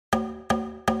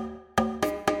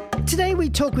Today we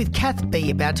talk with Kath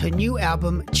B about her new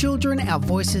album, Children, Our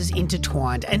Voices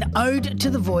Intertwined, an ode to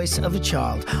the voice of a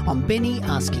child, on Benny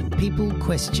Asking People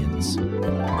Questions.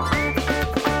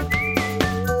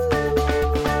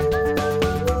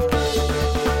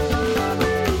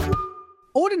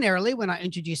 Ordinarily, when I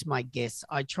introduce my guests,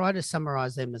 I try to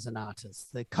summarise them as an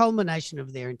artist, the culmination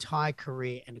of their entire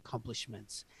career and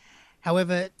accomplishments.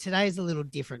 However, today is a little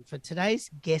different. For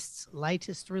today's guest's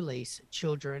latest release,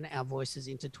 Children, Our Voices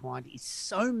Intertwined, is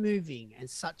so moving and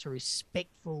such a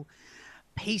respectful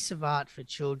piece of art for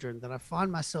children that I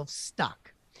find myself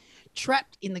stuck,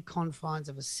 trapped in the confines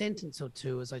of a sentence or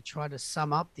two as I try to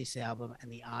sum up this album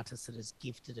and the artist that has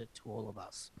gifted it to all of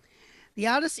us. The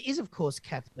artist is, of course,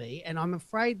 Kath B, and I'm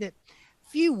afraid that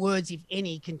few words, if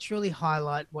any, can truly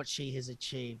highlight what she has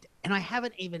achieved. And I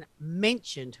haven't even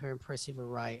mentioned her impressive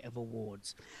array of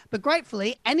awards. But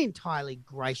gratefully and entirely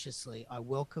graciously, I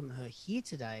welcome her here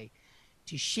today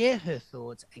to share her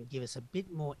thoughts and give us a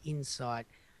bit more insight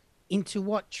into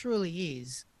what truly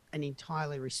is an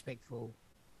entirely respectful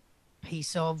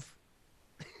piece of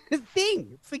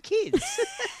thing for kids.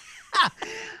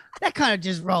 That kind of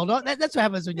just rolled on. That's what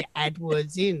happens when you add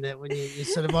words in, that when you're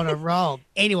sort of on a roll.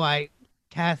 Anyway,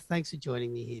 Kath, thanks for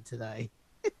joining me here today.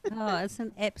 Oh, it's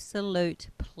an absolute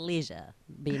pleasure,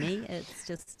 Benny. It's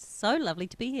just so lovely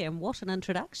to be here, and what an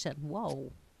introduction!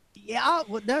 Whoa. Yeah,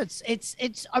 well, no, it's.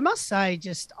 I must say,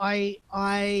 just I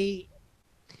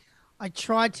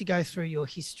tried to go through your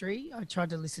history. I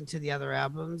tried to listen to the other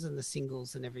albums and the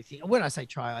singles and everything. When I say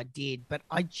try, I did, but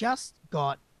I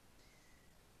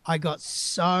got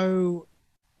so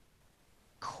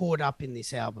caught up in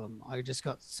this album. I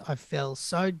fell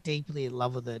so deeply in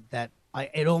love with it that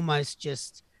it almost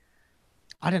just,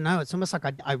 I don't know. It's almost like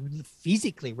I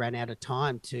physically ran out of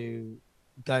time to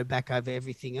go back over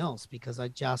everything else because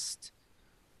it's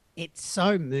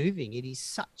so moving. It is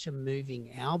such a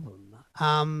moving album.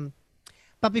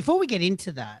 But before we get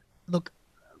into that, look,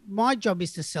 my job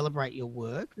is to celebrate your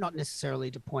work, not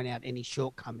necessarily to point out any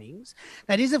shortcomings.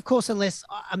 That is, of course, unless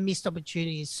a missed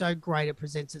opportunity is so great it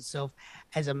presents itself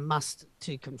as a must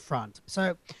to confront.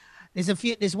 So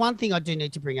there's one thing I do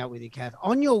need to bring up with you, Kath.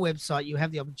 On your website, you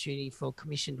have the opportunity for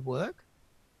commissioned work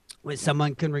where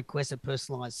someone can request a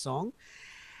personalized song.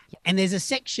 And there's a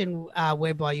section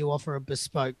whereby you offer a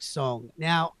bespoke song.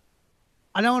 Now,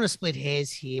 I don't want to split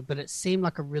hairs here, but it seemed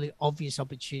like a really obvious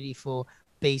opportunity for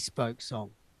bespoke song.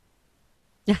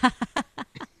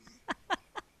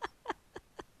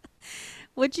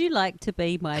 Would you like to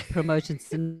be my promotions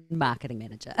and marketing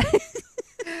manager?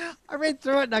 I read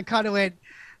through it and I kind of went,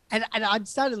 and I'd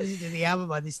started listening to the album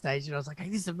by this stage and I was like, hey,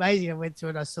 this is amazing. I went through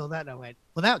it, I saw that and I went,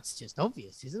 well, that's just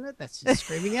obvious, isn't it? That's just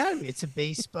screaming out of me. It's a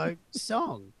bespoke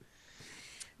song.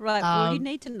 Right. Well, you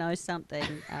need to know something.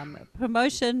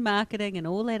 Promotion, marketing, and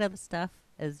all that other stuff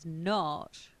is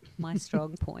not my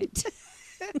strong point.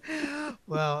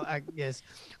 Well, yes,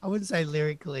 I wouldn't say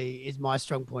lyrically is my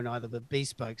strong point either, but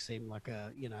bespoke seemed like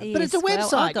Yes, but it's a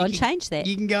website. Well, I'll go and change that.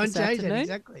 You can go and change it, afternoon.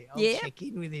 Exactly. I'll check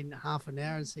in within half an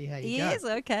hour and see how you go. Yes,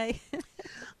 okay.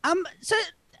 So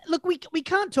look, we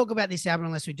can't talk about this album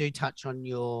unless we do touch on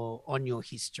your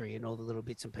history and all the little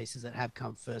bits and pieces that have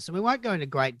come first. And we won't go into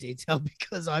great detail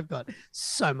because I've got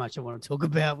so much I want to talk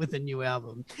about with the new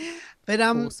album. But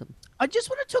Awesome. I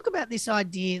just want to talk about this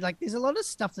idea. Like, there's a lot of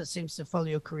stuff that seems to follow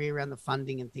your career around the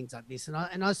funding and things like this. And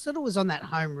I sort of was on that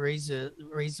home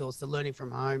resource, the Learning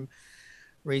from Home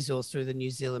resource through the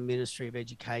New Zealand Ministry of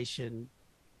Education.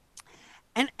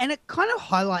 And it kind of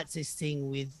highlights this thing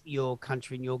with your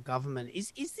country and your government.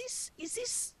 Is this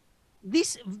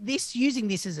using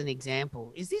this as an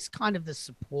example? Is this kind of the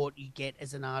support you get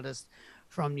as an artist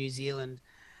from New Zealand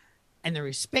and the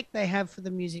respect they have for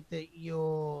the music that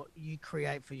you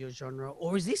create for your genre?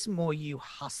 Or is this more you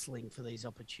hustling for these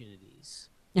opportunities?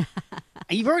 And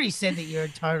you've already said that you're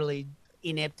totally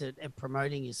inept at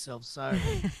promoting yourself. So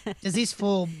does this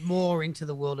fall more into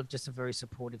the world of just a very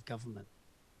supportive government?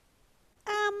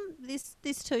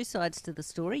 There's two sides to the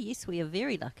story. Yes, we are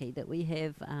very lucky that we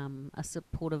have a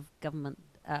supportive government,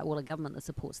 a government that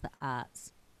supports the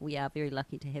arts. We are very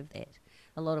lucky to have that.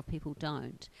 A lot of people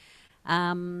don't.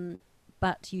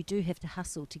 But you do have to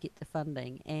hustle to get the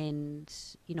funding. And,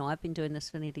 I've been doing this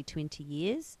for nearly 20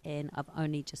 years and I've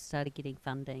only just started getting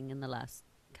funding in the last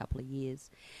couple of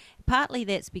years. Partly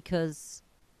that's because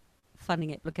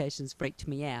funding applications freaked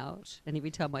me out. And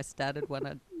every time I started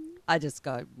one, I just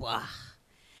go, wow.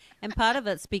 And part of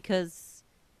it's because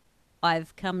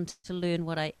I've come to learn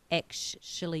what I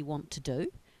actually want to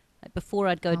do. Like before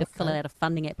I'd go to fill out a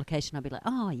funding application, I'd be like,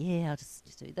 oh, yeah, I'll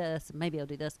just do this and maybe I'll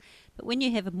do this. But when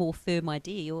you have a more firm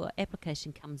idea, your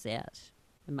application comes out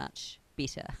much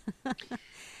better.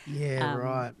 Yeah,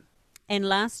 right. And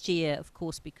last year, of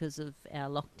course, because of our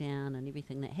lockdown and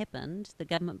everything that happened, the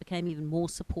government became even more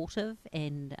supportive,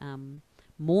 and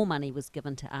more money was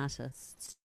given to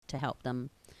artists to help them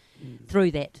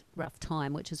through that rough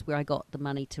time, which is where I got the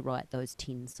money to write those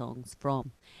 10 songs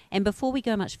from. And before we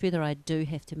go much further, I do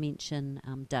have to mention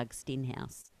Doug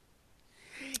Stenhouse.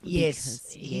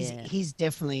 Yes, Because, he's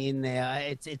definitely in there.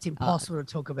 It's impossible to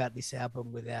talk about this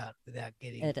album without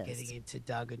getting into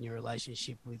Doug and your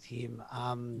relationship with him.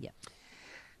 Yep.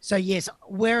 So yes,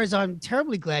 whereas I'm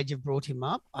terribly glad you've brought him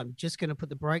up, I'm just going to put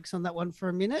the brakes on that one for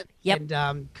a minute. Yep.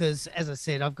 And because as I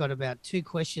said, I've got about 2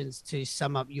 questions to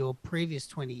sum up your previous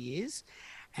 20 years.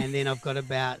 And then I've got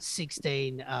about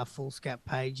 16 foolscap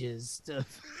pages of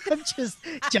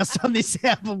just on this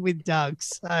album with Doug.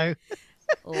 So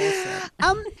awesome.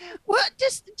 Well,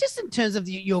 just in terms of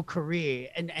your career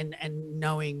and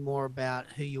knowing more about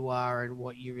who you are and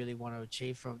what you really want to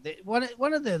achieve from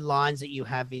one of the lines that you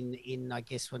have in I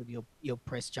guess one of your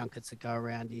press junkets that go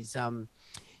around is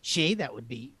she, that would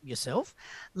be yourself,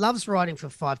 loves writing for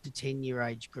 5 to 10 year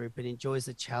age group and enjoys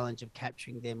the challenge of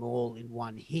capturing them all in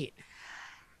one hit.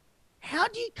 How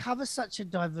do you cover such a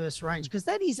diverse range? Because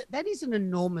that is an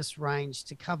enormous range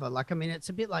to cover. Like, I mean, it's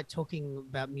a bit like talking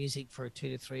about music for a 2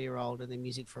 to 3 year old and then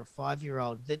music for a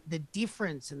 5-year-old. The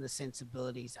difference in the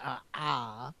sensibilities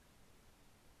are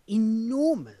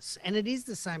enormous, and it is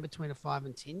the same between a 5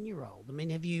 and 10-year-old. I mean,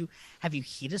 have you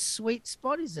hit a sweet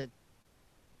spot? Is it?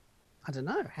 I don't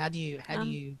know. How do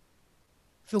you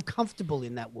feel comfortable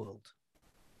in that world?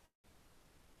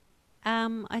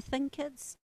 I think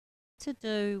it's to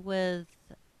do with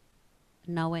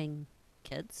knowing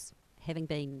kids, having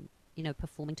been,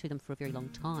 performing to them for a very long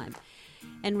time,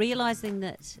 and realising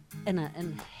that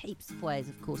in heaps of ways,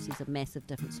 of course, there's a massive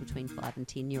difference between 5 and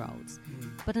 10-year-olds,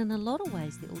 but in a lot of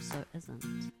ways there also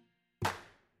isn't.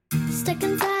 Stuck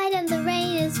inside and the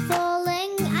rain is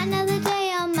falling, another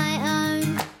day on my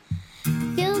own.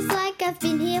 Feels like I've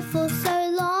been here for so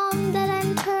long that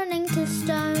I'm turning to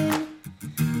stone.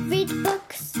 Read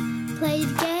books, played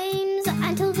games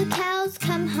until the cows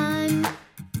come home.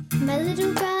 My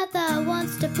little brother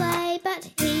wants to play, but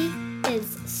he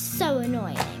is so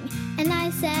annoying. And I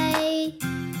say,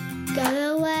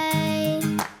 go away.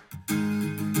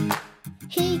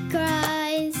 He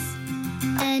cries,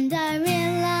 and I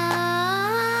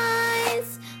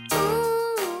realize,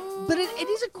 ooh. But it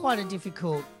is quite a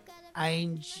difficult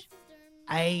age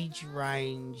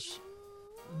range,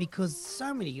 because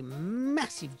so many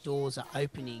massive doors are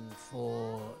opening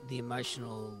for the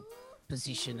emotional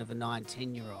position of a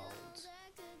 9-10-year-old.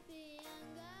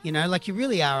 Like you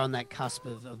really are on that cusp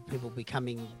of people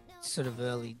becoming sort of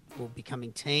early or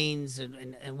becoming teens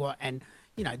and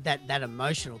that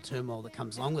emotional turmoil that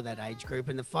comes along with that age group,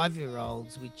 and the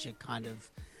 5-year-olds, which are kind of,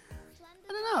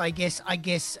 I don't know, I guess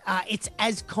it's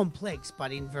as complex,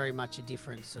 but in very much a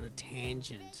different sort of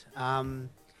tangent.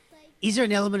 Is there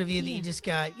an element of you that you just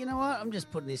go, you know what, I'm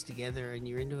just putting this together, and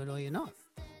you're into it or you're not?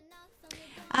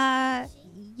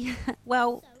 Yeah.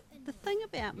 Well, the thing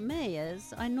about me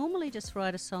is I normally just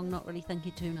write a song not really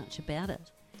thinking too much about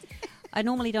it. I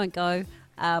normally don't go,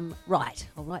 right,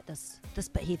 I'll write this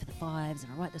bit here for the 5s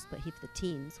and I'll write this bit here for the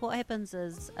 10s. What happens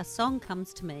is a song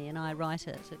comes to me and I write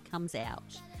it comes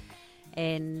out.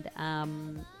 And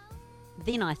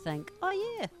then I think,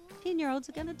 oh yeah, 10-year-olds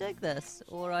are going to dig this.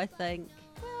 Or I think,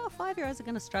 well, 5-year-olds are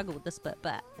going to struggle with this bit,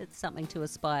 but it's something to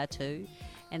aspire to,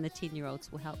 and the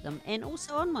 10-year-olds will help them. And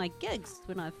also on my gigs,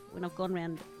 when I've gone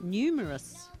around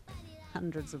numerous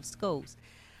hundreds of schools,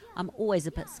 I'm always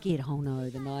a bit scared. Oh no,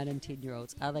 the 9 and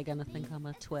 10-year-olds, are they going to think I'm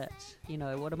a twit?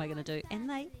 What am I going to do? And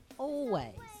they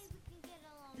always,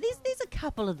 there's a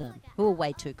couple of them who are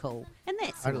way too cool, and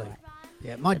that's Totally. all right.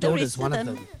 Yeah, my daughter's one of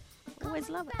them. Always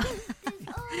love it.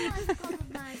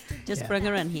 Just bring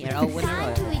her in here. I'll win her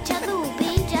over. To each other will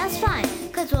be just fine,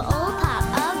 'cause we're all part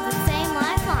of the same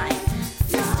lifeline.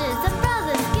 Sisters and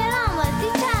brothers, get on with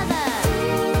each other.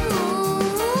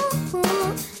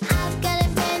 Ooh, I've got a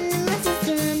friend and my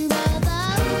sister and brother.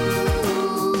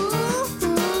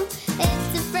 Ooh,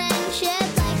 it's a friendship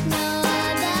like no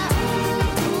other.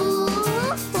 Ooh,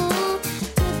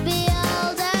 could be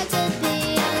older, could be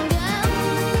younger.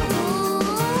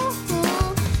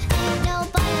 Ain't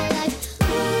nobody like.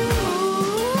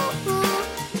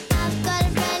 I've got a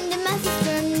friend and my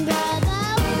sister and brother.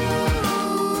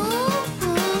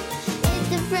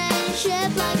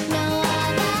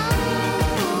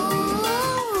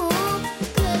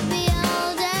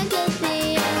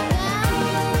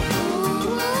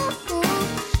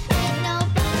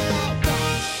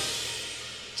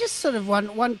 sort of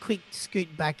one quick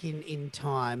scoot back in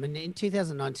time, and in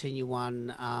 2019 you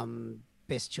won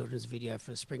Best Children's Video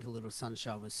for Sprinkle Little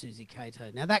Sunshine with Susie Cato.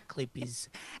 Now that clip is,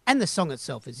 and the song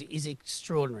itself is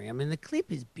extraordinary. I mean, the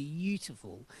clip is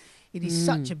beautiful. It is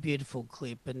such a beautiful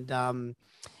clip, and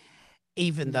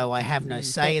even though I have no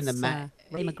say in the matter,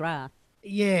 Ray McGrath.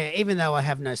 yeah, even though I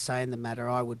have no say in the matter,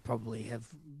 I would probably have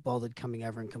bothered coming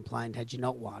over and complained had you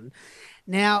not won.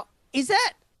 Now, is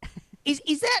that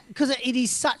because it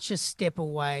is such a step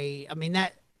away? I mean,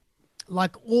 that,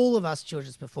 like all of us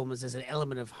children's performers, there's an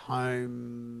element of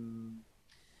home,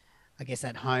 I guess,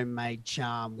 that homemade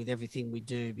charm with everything we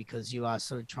do, because you are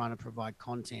sort of trying to provide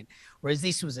content. Whereas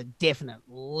this was a definite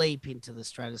leap into the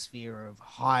stratosphere of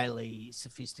highly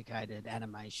sophisticated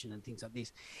animation and things like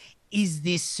this. Is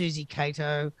this Susie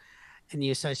Cato and the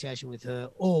association with her,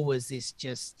 or was this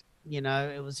just,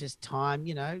 it was just time,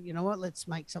 you know what, let's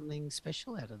make something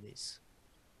special out of this?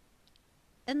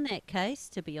 In that case,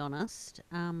 to be honest,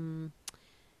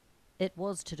 it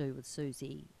was to do with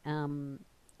Susie.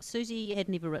 Susie had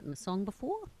never written a song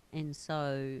before, and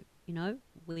so,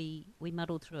 we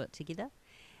muddled through it together.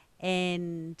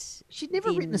 And she'd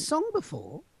never written a song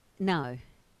before? No.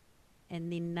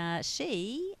 And then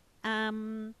she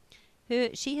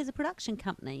has a production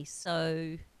company,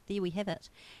 so there we have it.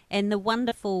 And the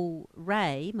wonderful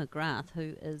Ray McGrath,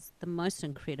 who is the most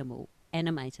incredible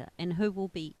animator and who will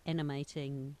be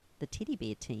animating the Teddy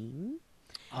Bear team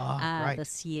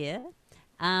this year,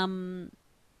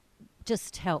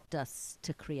 just helped us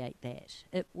to create that.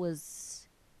 It was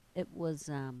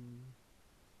I'm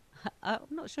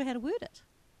not sure how to word it,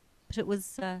 but it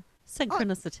was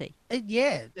synchronicity.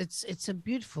 It's a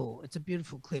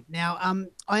beautiful clip. Now,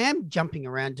 I am jumping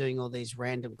around doing all these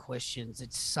random questions.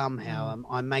 It's somehow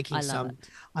I'm making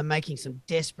some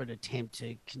desperate attempt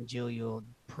to congeal your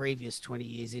previous 20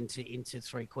 years into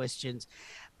 3 questions.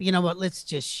 But you know what? Let's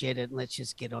just shed it and let's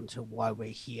just get on to why we're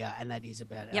here, and that is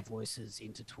about our voices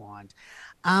intertwined.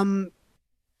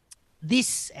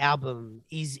 This album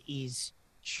is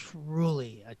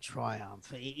truly a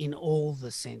triumph in all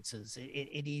the senses.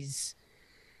 It's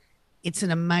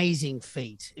an amazing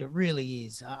feat. It really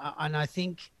is. And I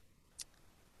think,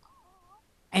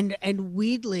 and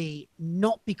weirdly,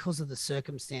 not because of the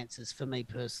circumstances for me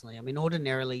personally. I mean,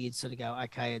 ordinarily you'd sort of go,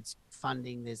 okay, it's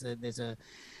funding. There's a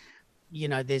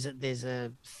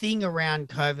thing around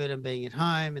COVID and being at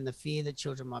home and the fear that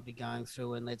children might be going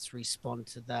through, and let's respond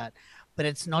to that. But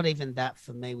it's not even that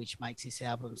for me, which makes this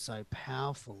album so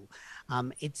powerful.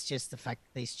 It's just the fact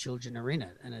that these children are in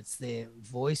it and it's their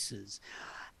voices.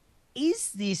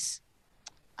 Is this,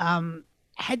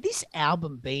 had this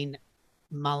album been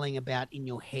mulling about in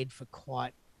your head for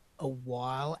quite a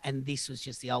while and this was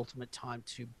just the ultimate time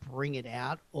to bring it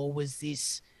out? Or was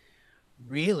this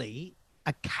really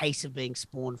a case of being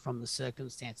spawned from the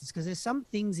circumstances? Because there's some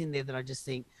things in there that I just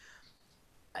think,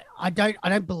 I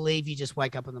don't believe you just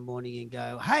wake up in the morning and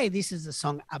go, hey, this is the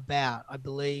song about. I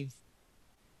believe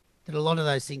that a lot of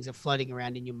those things are floating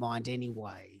around in your mind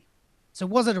anyway. So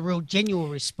was it a real genuine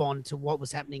response to what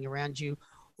was happening around you,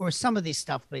 or has some of this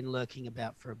stuff been lurking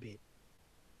about for a bit?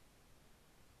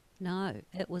 No,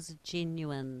 it was a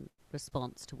genuine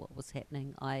response to what was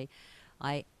happening. I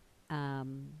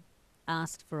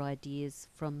asked for ideas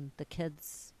from the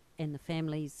kids and the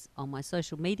families on my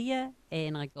social media,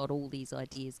 and I got all these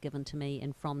ideas given to me,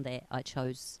 and from that I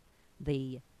chose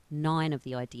the 9 of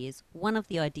the ideas. One of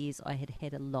the ideas I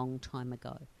had a long time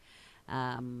ago,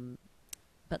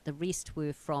 but the rest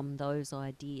were from those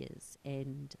ideas.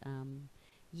 And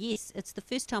yes, it's the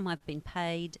first time I've been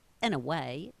paid in a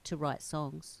way to write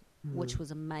songs, which was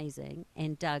amazing.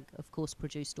 And Doug, of course,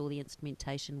 produced all the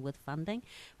instrumentation with funding.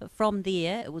 But from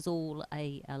there, it was all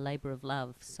a labour of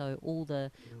love. So all the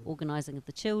organising of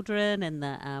the children and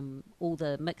the all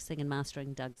the mixing and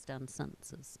mastering Doug's done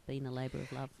since has been a labour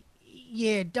of love.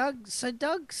 Yeah, Doug. So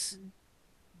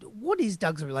what is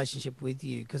Doug's relationship with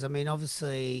you? Because I mean,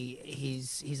 obviously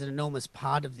he's an enormous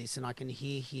part of this, and I can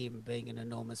hear him being an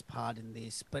enormous part in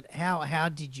this. But how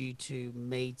did you two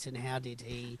meet, and how did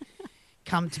he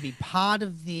come to be part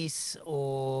of this?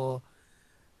 Or,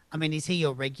 I mean, is he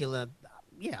your regular?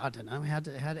 Yeah, I don't know. How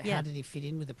did he fit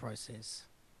in with the process?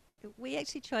 We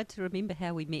actually tried to remember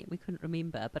how we met. We couldn't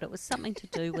remember, but it was something to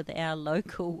do with our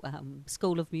local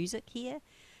School of Music here.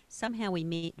 Somehow we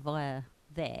met via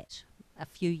that a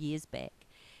few years back.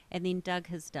 And then Doug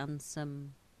has done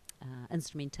some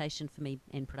instrumentation for me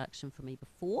and production for me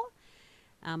before.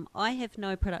 I have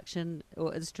no production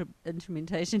or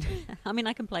instrumentation. I mean,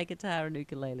 I can play guitar and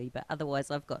ukulele, but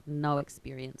otherwise I've got no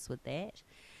experience with that.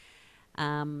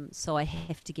 So I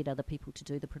have to get other people to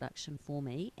do the production for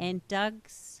me. And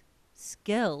Doug's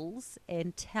skills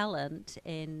and talent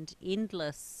and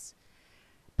endless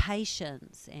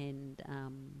patience and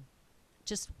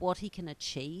just what he can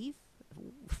achieve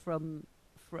from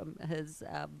his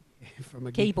From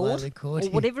a keyboard chord, or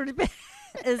whatever it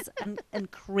is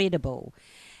incredible.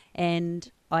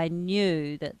 And I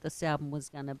knew that this album was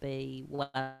going to be one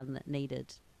that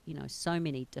needed, so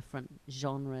many different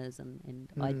genres and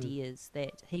ideas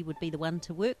that he would be the one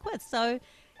to work with. So,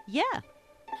 yeah.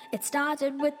 It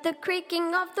started with the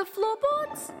creaking of the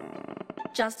floorboards,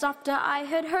 just after I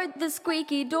had heard the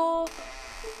squeaky door.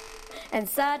 And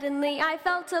suddenly I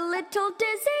felt a little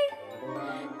dizzy,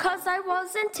 'cause I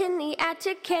wasn't in the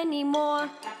attic anymore.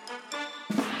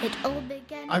 It all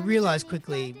began. I realised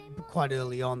quickly, quite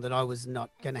early on, that I was not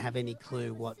going to have any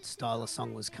clue what style of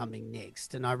song was coming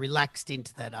next, and I relaxed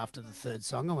into that after the third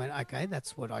song. I went, okay,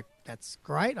 that's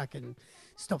great. I can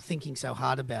stop thinking so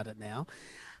hard about it now.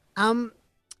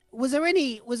 Was there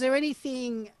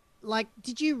anything like?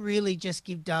 Did you really just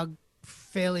give Doug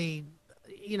fairly,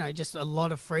 just a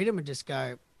lot of freedom and just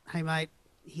go, hey mate,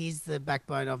 here's the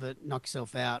backbone of it. Knock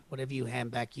yourself out. Whatever you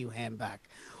hand back, you hand back.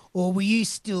 Or were you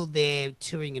still there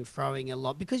toing and froing a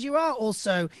lot? Because you are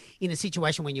also in a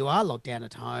situation when you are locked down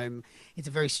at home. It's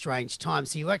a very strange time.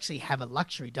 So you actually have a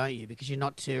luxury, don't you? Because you're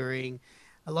not touring.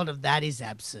 A lot of that is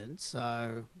absent.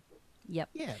 So, Yep.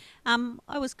 yeah.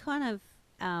 I was kind of,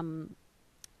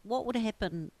 what would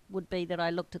happen would be that I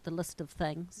looked at the list of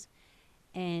things,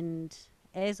 and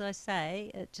as I say,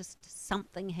 it just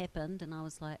something happened, and I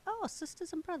was like, oh,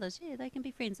 sisters and brothers, yeah, they can be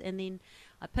friends. And then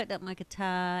I picked up my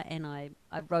guitar and I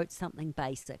wrote something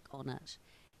basic on it.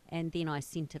 And then I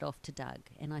sent it off to Doug,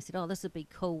 and I said, oh, this would be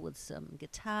cool with some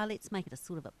guitar. Let's make it a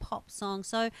sort of a pop song.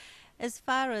 So as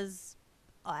far as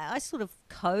I sort of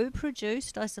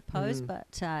co-produced, I suppose,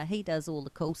 but he does all the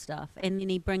cool stuff. And then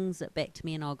he brings it back to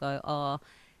me, and I'll go, oh,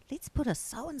 let's put a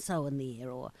so-and-so in there,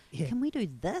 or can we do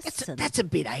this? That's a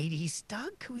bit 80s,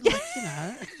 Doug. Can we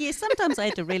Yeah, sometimes I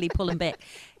had to really pull him back.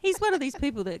 He's one of these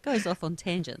people that goes off on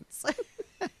tangents.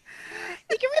 You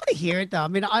can really hear it, though. I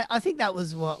mean, I think that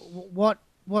was what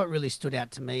really stood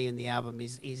out to me in the album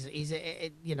is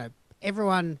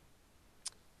everyone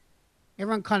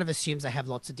kind of assumes they have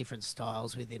lots of different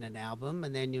styles within an album,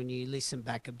 and then when you listen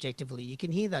back objectively, you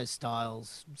can hear those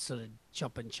styles sort of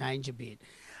chop and change a bit.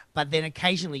 But then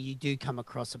occasionally you do come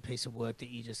across a piece of work that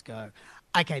you just go,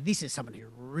 okay, this is someone who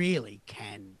really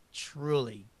can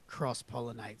truly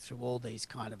cross-pollinate through all these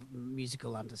kind of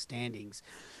musical understandings.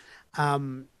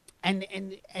 And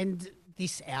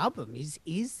this album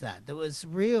is that. There was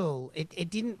real, it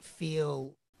didn't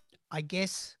feel, I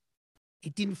guess,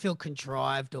 it didn't feel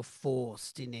contrived or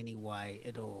forced in any way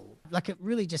at all. Like it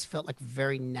really just felt like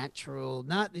very natural.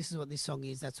 No, this is what this song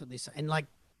is, that's what this, and like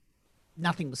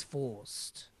nothing was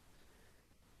forced.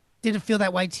 Did it feel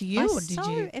that way to you,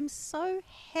 I am so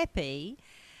happy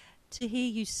to hear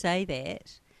you say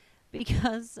that,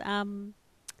 because,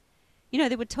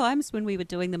 there were times when we were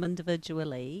doing them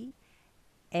individually,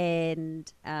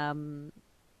 and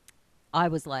I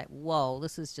was like, whoa,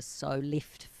 this is just so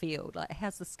left field. Like,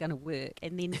 how's this going to work?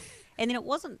 And then it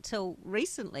wasn't until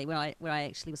recently when I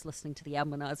actually was listening to the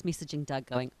album and I was messaging Doug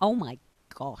going, oh my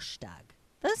gosh, Doug,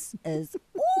 this is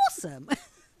awesome.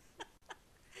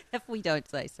 If we don't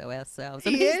say so ourselves.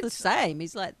 And he's the same.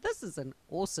 He's like, this is an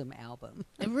awesome album.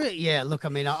 It really, yeah, look, I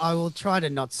mean, I will try to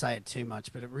not say it too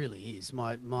much, but it really is.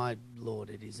 My Lord,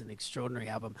 it is an extraordinary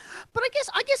album. But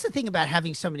I guess the thing about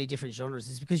having so many different genres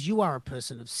is because you are a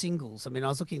person of singles. I mean, I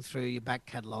was looking through your back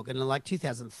catalogue, and like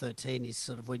 2013 is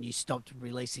sort of when you stopped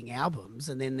releasing albums,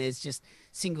 and then there's just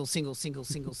single,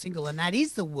 and that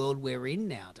is the world we're in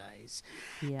nowadays.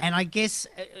 Yeah. And I guess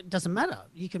it doesn't matter.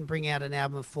 You can bring out an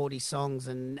album of 40 songs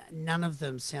and none of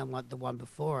them sound like the one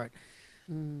before it.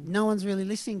 No one's really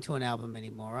listening to an album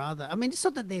anymore, are they? I mean, it's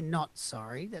not that they're not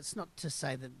sorry. That's not to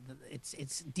say that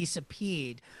it's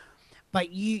disappeared.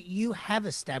 But you have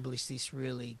established this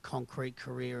really concrete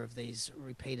career of these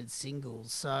repeated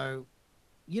singles. So,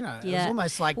 it was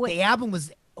almost like the album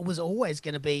was always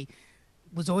going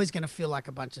to feel like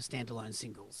a bunch of standalone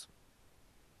singles.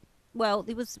 Well,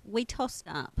 we tossed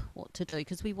up what to do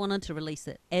because we wanted to release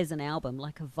it as an album,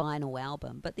 like a vinyl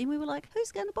album. But then we were like,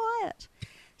 who's going to buy it?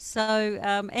 So,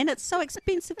 and it's so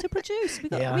expensive to produce. We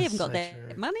haven't got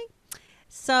that money.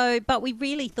 So, but we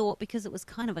really thought, because it was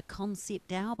kind of a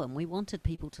concept album, we wanted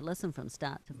people to listen from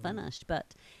start to finish.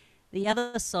 But the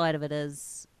other side of it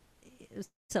is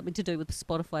something to do with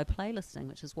Spotify playlisting,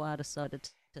 which is why I decided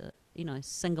to,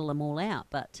 single them all out.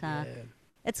 But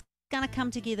it's going to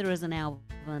come together as an album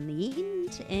in the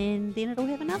end, and then it'll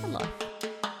have another life.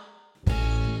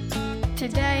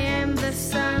 Today I'm the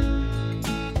sun,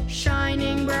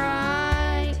 shining bright.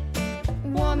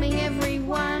 welcoming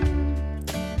everyone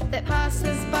that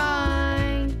passes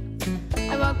by.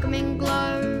 A welcoming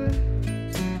glow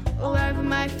all over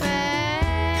my face.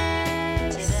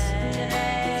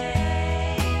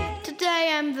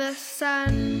 Today I'm the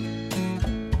sun.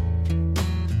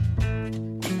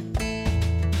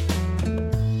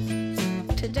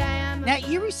 Today I'm Now,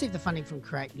 you received the funding from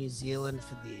Create New Zealand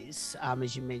for this,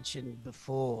 as you mentioned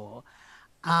before.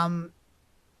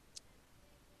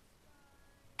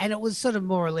 And it was sort of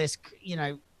more or less, you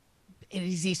know, it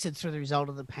existed through the result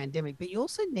of the pandemic, but you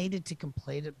also needed to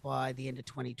complete it by the end of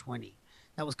 2020.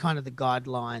 That was kind of the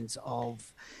guidelines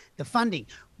of the funding,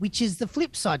 which is the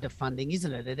flip side to funding,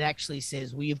 isn't it? It actually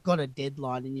says, well, you've got a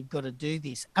deadline and you've got to do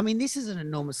this. I mean, this is an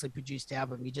enormously produced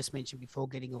album. You just mentioned before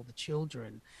getting all the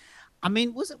children. I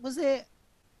mean, was there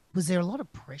a lot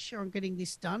of pressure on getting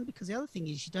this done? Because the other thing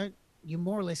is you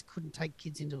more or less couldn't take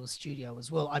kids into a studio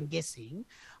as well. I'm guessing.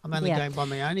 I'm only going by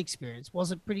my own experience.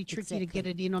 Was it pretty tricky to get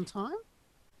it in on time?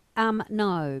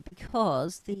 No,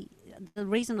 because the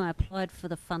reason I applied for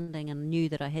the funding and knew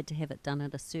that I had to have it done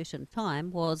at a certain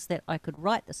time was that I could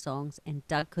write the songs and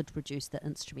Doug could produce the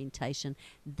instrumentation.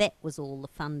 That was all the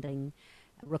funding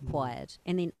required.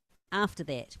 And then after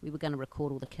that, we were going to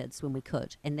record all the kids when we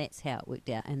could, and that's how it worked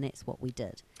out, and that's what we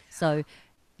did. So,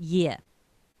 yeah,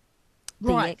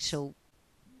 the actual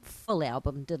full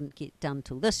album didn't get done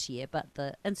till this year, but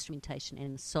the instrumentation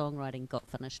and the songwriting got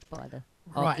finished by the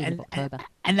end of October.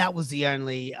 And that was the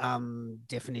only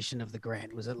definition of the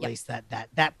grant, was at least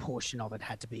that portion of it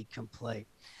had to be complete.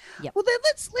 Yep. Well, then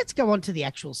let's go on to the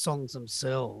actual songs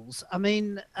themselves. I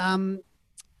mean,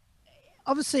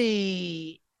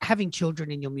 obviously, having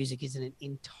children in your music isn't an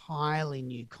entirely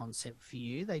new concept for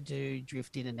you. They do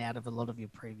drift in and out of a lot of your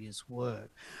previous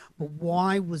work. But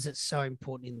why was it so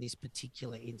important in this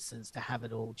particular instance to have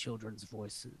it all children's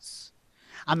voices?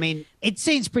 I mean, it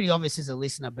seems pretty obvious as a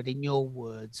listener, but in your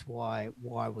words, why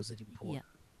was it important?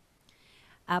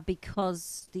 Yeah.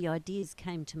 Because the ideas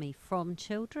came to me from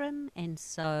children, and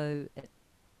so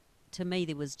to me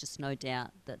there was just no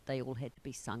doubt that they all had to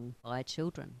be sung by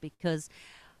children, because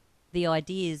the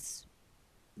ideas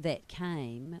that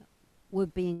came were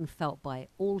being felt by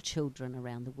all children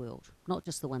around the world, not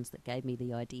just the ones that gave me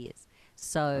the ideas.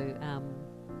 So,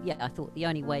 I thought the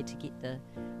only way to get the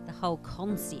whole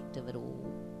concept of it all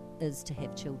is to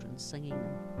have children singing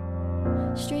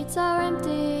them. Streets are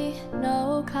empty,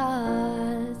 no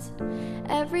cars.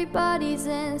 Everybody's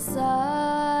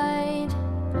inside.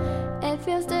 It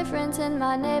feels different in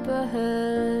my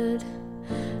neighborhood,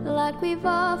 like we've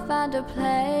all found a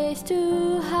place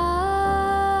to hide.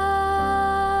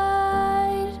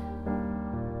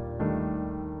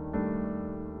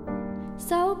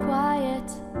 So quiet.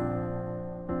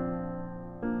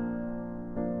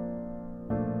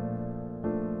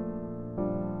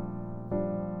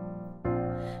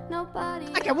 Nobody.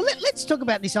 Okay, well, let's talk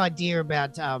about this idea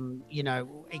about,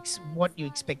 what you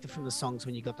expected from the songs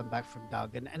when you got them back from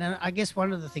Doug. And I guess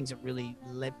one of the things that really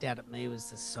leapt out at me was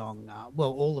the song,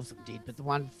 all of them did, but the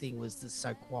one thing was the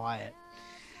So Quiet.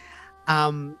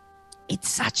 It's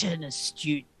such an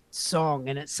astute song,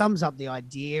 and it sums up the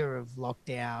idea of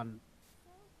lockdown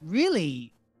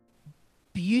really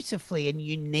beautifully and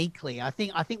uniquely. I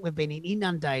think we've been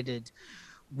inundated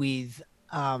with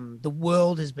the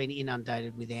world has been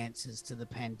inundated with answers to the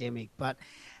pandemic, but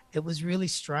it was really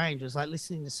strange. It was like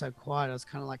listening to So Quiet. I was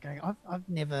kind of like,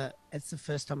 it's the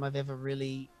first time I've ever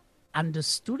really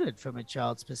understood it from a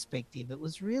child's perspective. It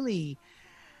was really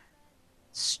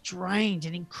strange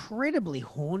and incredibly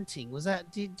haunting. Was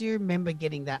that, do you remember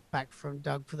getting that back from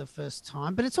Doug for the first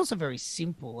time? But it's also very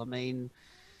simple. I mean,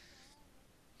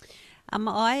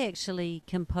 I actually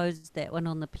composed that one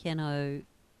on the piano.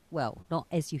 Well, not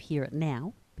as you hear it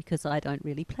now, because I don't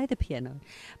really play the piano,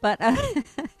 but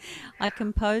I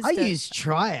composed it. I use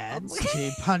triads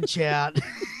to punch out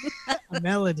a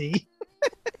melody.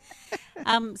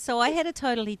 So I had a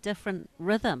totally different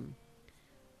rhythm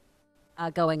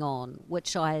going on,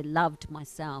 which I loved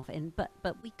myself,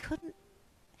 but we couldn't.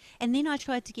 And then I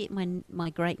tried to get my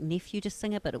great nephew to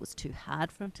sing it, but it was too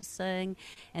hard for him to sing.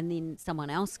 And then someone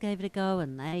else gave it a go,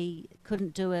 and they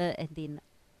couldn't do it. And then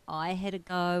I had a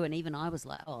go, and even I was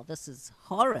like, oh, this is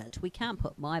horrid. We can't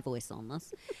put my voice on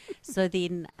this. So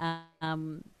then,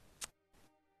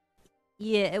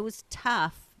 it was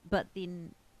tough. But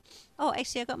then,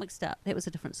 actually, I got mixed up. That was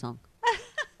a different song.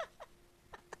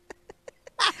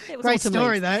 Great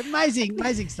story, though.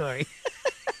 Amazing story.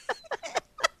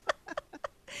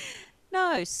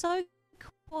 No, So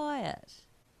Quiet.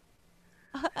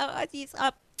 Yes.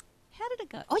 How did it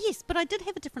go? Oh, yes, but I did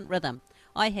have a different rhythm.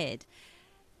 I had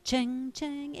ching,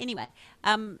 ching. Anyway,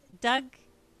 Doug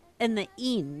in the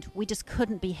end, we just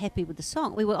couldn't be happy with the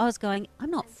song. I was going,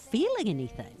 I'm not feeling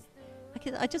anything.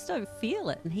 I just don't feel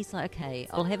it. And he's like, okay,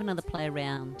 I'll have another play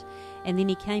around. And then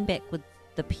he came back with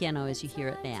the piano as you hear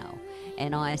it now.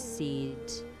 And I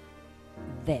said,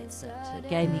 that's it. It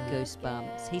gave me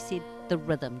goosebumps. He said the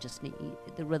rhythm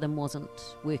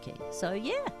wasn't working. So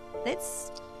yeah,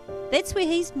 that's where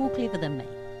he's more clever than me.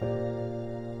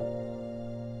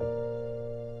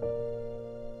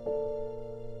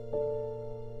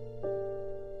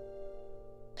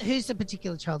 Who's the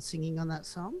particular child singing on that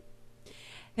song?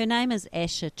 Her name is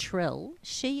Asha Trill.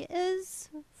 She is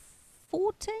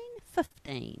 14,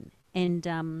 15. And,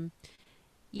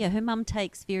 her mum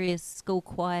takes various school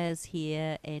choirs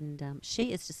here, and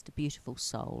she is just a beautiful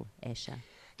soul, Asha.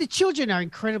 The children are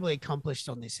incredibly accomplished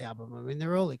on this album. I mean,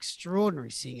 they're all extraordinary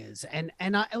singers. And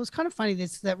it was kind of funny.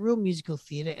 There's that real musical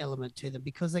theatre element to them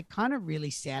because they kind of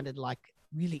really sounded like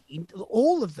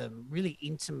all of them, really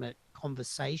intimate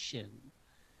conversation.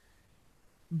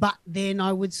 But then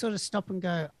I would sort of stop and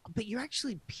go, but you're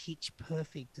actually pitch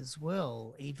perfect as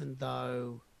well, even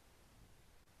though,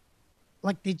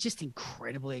 like, they're just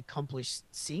incredibly accomplished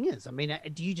singers. I mean,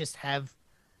 do you just have,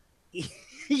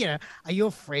 are your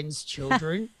friends'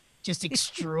 children just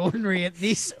extraordinary at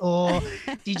this? Or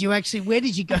did you actually, where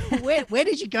did you go? Where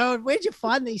did you go and where did you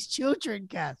find these children,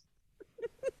 Kath?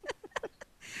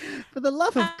 For the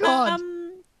love of God.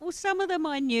 Well, some of them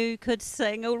I knew could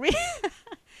sing already.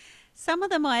 Some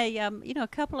of them a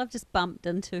couple I've just bumped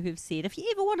into who've said, if you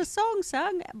ever want a song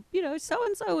sung,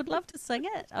 so-and-so would love to sing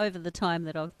it over the time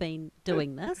that I've been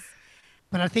doing this.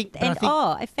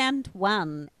 I found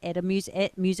one at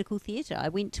musical theatre. I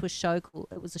went to a show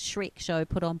it was a Shrek show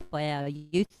put on by our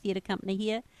youth theatre company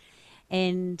here.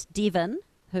 And Devon,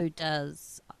 who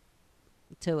does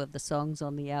 2 of the songs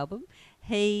on the album,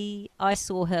 I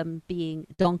saw him being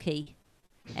Donkey.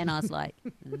 And I was like,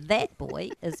 that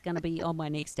boy is going to be on my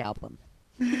next album.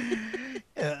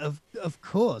 Of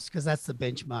course, because that's the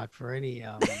benchmark for any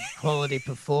quality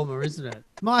performer, isn't it?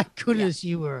 My goodness,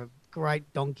 You were a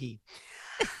great donkey.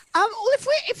 Well,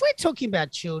 if we're talking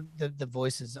about the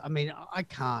voices, I mean, I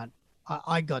can't.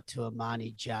 I got to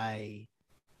Amani J,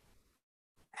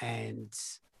 and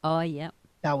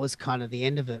that was kind of the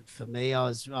end of it for me. I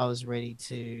was ready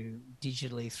to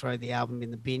digitally throw the album in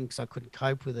the bin because I couldn't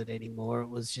cope with it anymore. It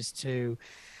was just too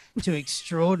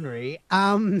extraordinary.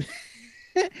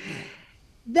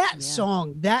 That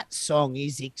song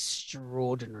is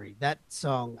extraordinary. That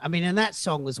song, I mean, and that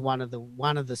song was one of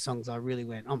the songs I really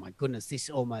went, oh my goodness, this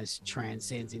almost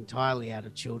transcends entirely out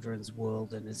of children's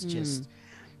world, and it's just,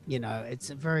 it's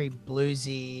a very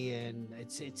bluesy and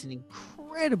it's an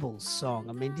incredible song.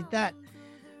 I mean,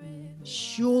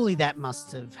 surely that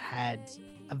must have had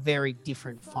a very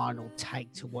different final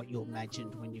take to what you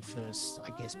imagined when you first,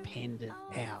 I guess, penned it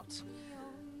out.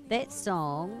 That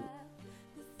song,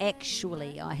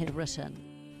 actually, I had written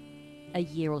a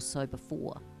year or so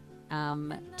before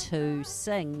to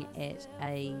sing at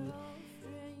a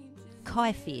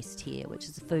Kai Fest here, which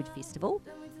is a food festival,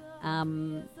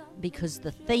 because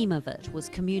the theme of it was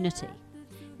community.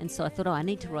 And so I thought, I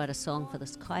need to write a song for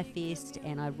this Kai Fest,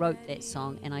 and I wrote that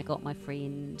song, and I got my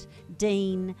friend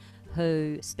Dean,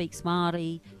 who speaks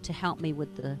Māori, to help me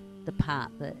with the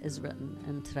part that is written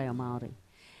in Te Reo Māori.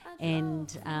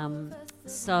 And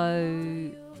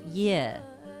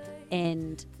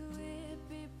and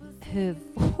her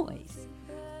voice,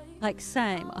 like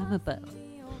same, I'm a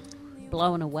bit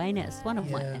blown away now. It's one of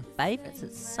my favourites.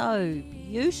 It's so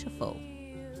beautiful.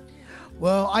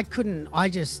 Well, I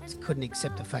just couldn't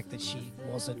accept the fact that she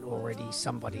wasn't already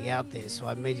somebody out there. So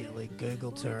I immediately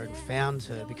Googled her and found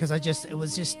her because it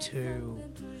was just too,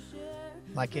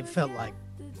 like, it felt like,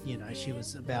 she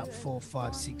was about 4,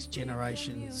 5, 6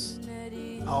 generations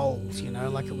old,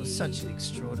 like it was such an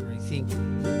extraordinary thing.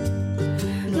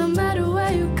 No matter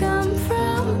where you come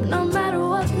from, no matter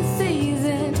what the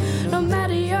season, no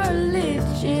matter your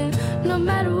religion, no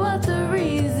matter what the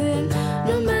reason,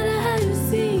 no matter how you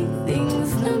see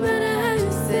things, no matter how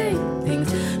you say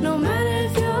things, no matter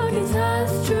if your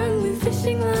guitar's strung with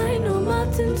fishing line or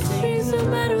mountain strings, no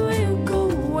matter where you're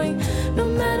going, no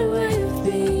matter where you've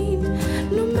been,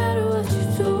 no matter what you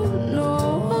don't know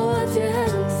or what you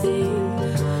haven't seen.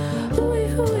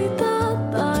 Hui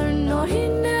tata no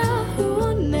hina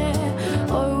huone,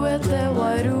 o we te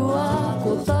wairua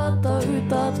ko tata hu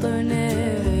tata ne.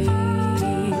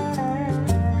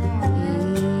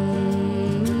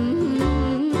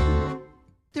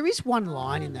 There is one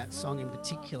line in that song in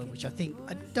particular, which I think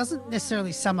doesn't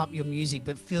necessarily sum up your music,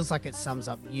 but feels like it sums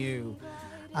up you.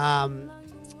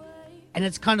 And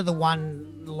it's kind of the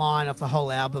one line of the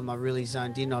whole album I really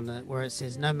zoned in on it, where it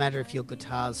says, no matter if your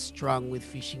guitar's strung with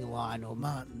fishing line or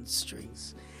Martin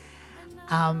strings.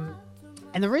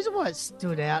 And the reason why it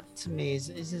stood out to me is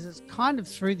it's kind of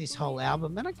through this whole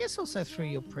album, and I guess also through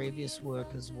your previous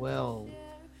work as well.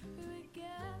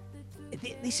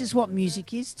 This is what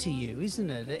music is to you, isn't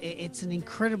it? It's an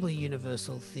incredibly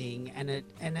universal thing, and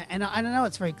I know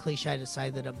it's very cliche to say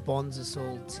that it bonds us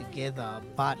all together,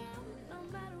 but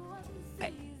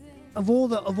of all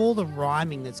the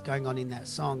rhyming that's going on in that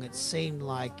song, it seemed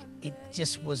like it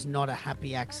just was not a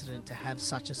happy accident to have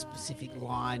such a specific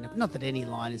line. Not that any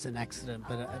line is an accident,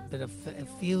 but it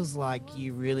feels like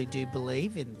you really do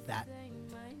believe in that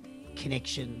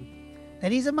connection.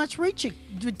 That is a much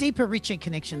deeper, richer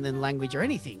connection than language or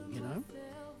anything, you know?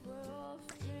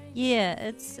 Yeah,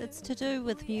 it's to do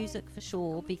with music for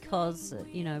sure, because,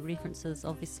 references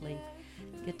obviously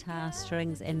guitar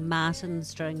strings and Martin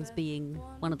strings being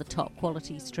one of the top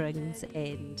quality strings,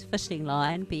 and fishing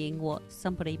line being what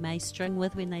somebody may string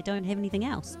with when they don't have anything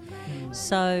else.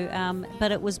 So,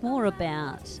 but it was more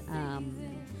about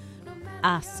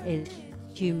us as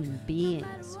human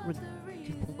beings,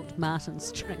 called Martin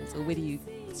strings, or whether you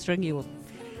string your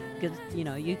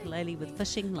ukulele with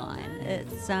fishing line.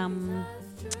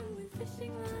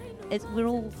 It's we're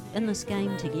all in this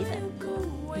game together,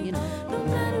 you know. No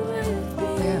matter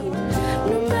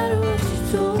what you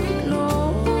don't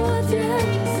know, what you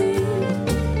haven't seen,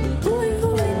 who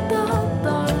you ain't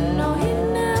thought, no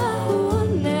hinne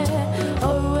huone,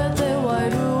 oh te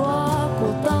wairua ko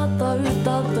tata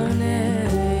utatane.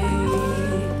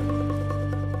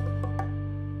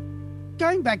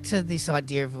 Going back to this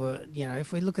idea of,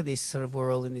 if we look at this sort of,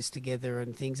 we're all in this together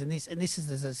and things, and this is,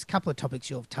 there's a couple of topics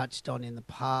you've touched on in the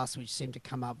past which seem to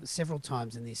come up several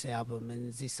times in this album, and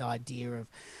it's this idea of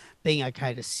being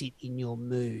okay to sit in your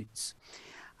moods.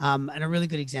 And a really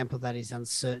good example of that is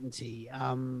Uncertainty.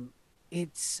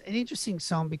 It's an interesting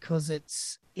song because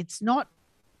it's not,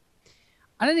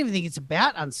 I don't even think it's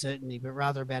about uncertainty, but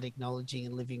rather about acknowledging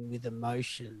and living with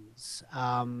emotions.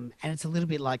 And it's a little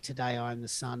bit like Today I Am the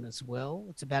Sun as well.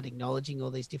 It's about acknowledging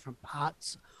all these different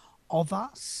parts of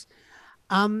us.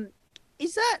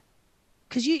 Is that,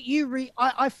 because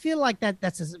I feel like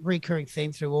that's a recurring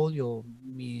theme through all your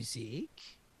music.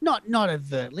 Not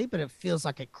overtly, but it feels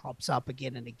like it crops up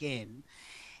again and again.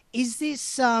 Is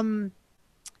this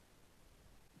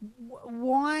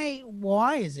why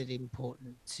is it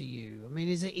important to you? I mean,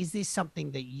 is this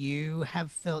something that you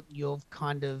have felt you've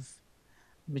kind of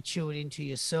matured into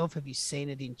yourself? Have you seen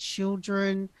it in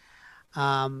children?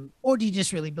 Or do you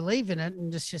just really believe in it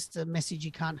and it's just a message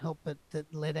you can't help but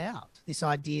that let out? This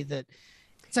idea that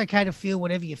it's okay to feel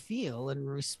whatever you feel and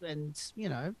you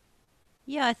know.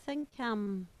 Yeah, I think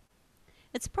it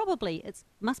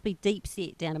must be deep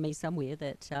set down in me somewhere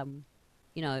that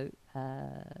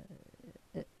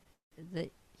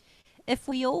that if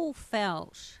we all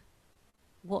felt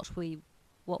what we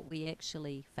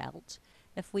actually felt,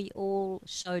 if we all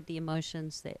showed the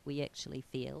emotions that we actually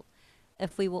feel,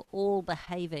 if we were all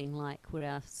behaving like we're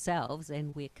ourselves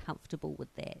and we're comfortable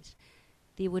with that,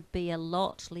 there would be a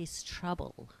lot less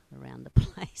trouble around the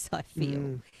place, I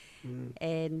feel.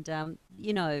 And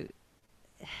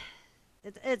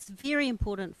it's very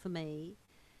important to me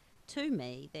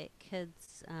that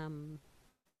kids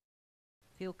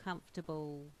feel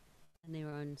comfortable in their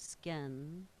own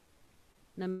skin,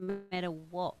 no matter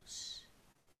what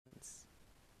happens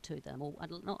to them, or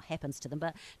not happens to them,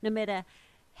 but no matter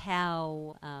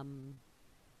how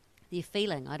they're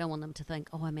feeling. I don't want them to think,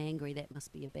 oh, I'm angry, that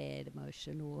must be a bad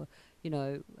emotion, or,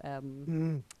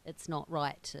 it's not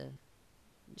right to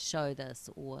show this,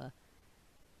 or,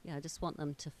 I just want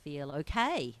them to feel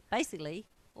okay. Basically,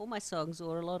 all my songs,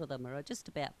 or a lot of them, are just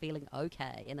about feeling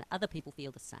okay, and other people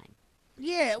feel the same.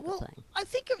 Yeah, well, I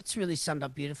think it's really summed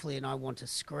up beautifully, and I Want to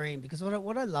Scream, because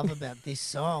what I love about this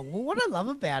song, what I love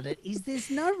about it is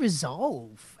there's no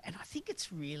resolve, and I think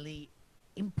it's really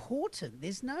important.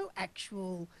 There's no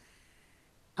actual,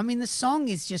 I mean, the song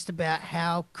is just about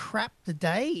how crap the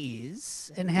day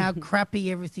is and how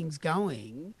crappy everything's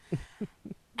going.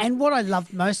 And what I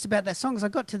loved most about that song is I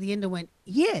got to the end and went,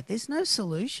 yeah, there's no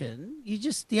solution.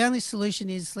 The only solution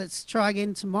is let's try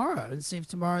again tomorrow and see if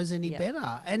tomorrow's any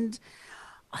better. And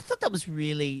I thought that was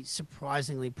really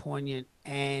surprisingly poignant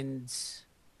and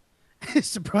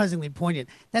surprisingly poignant.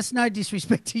 That's no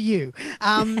disrespect to you.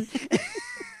 But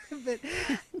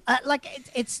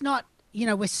it's not,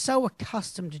 we're so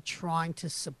accustomed to trying to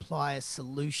supply a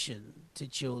solution to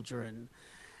children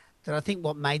that I think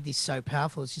what made this so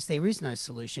powerful is just there is no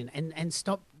solution, and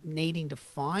stop needing to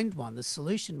find one. The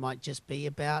solution might just be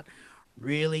about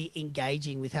really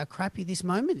engaging with how crappy this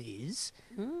moment is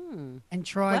and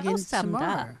try Well, again summed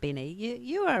tomorrow. up, Benny.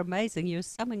 You are amazing. You're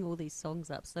summing all these songs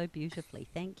up so beautifully.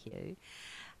 Thank you.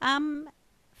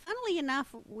 Funnily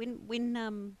enough,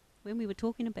 when we were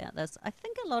talking about this, I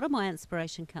think a lot of my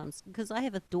inspiration comes because I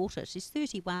have a daughter. She's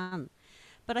 31,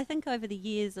 but I think over the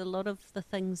years, a lot of the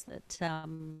things that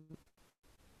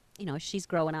she's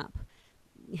grown up,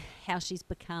 how she's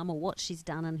become, or what she's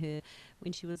done in her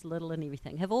when she was little, and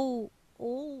everything, have all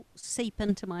seep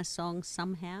into my songs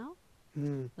somehow.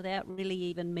 Without really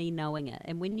even me knowing it.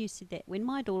 And when you said that, when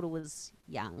my daughter was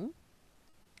young,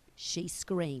 she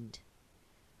screamed.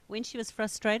 When she was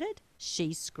frustrated,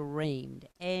 she screamed.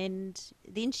 And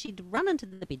then she'd run into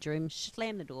the bedroom,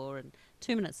 slam the door, and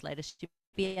 2 minutes later she'd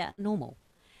be out normal.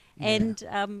 Yeah. And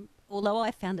although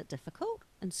I found it difficult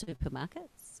in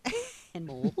supermarkets and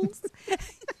malls,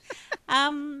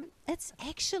 it's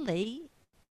actually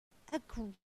a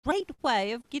great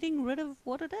way of getting rid of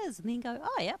what it is and then go,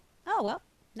 oh, yeah. Oh, well,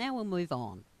 now we'll move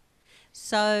on.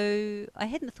 So I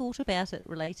hadn't thought about it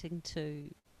relating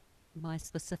to my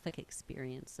specific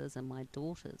experiences and my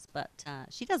daughter's, but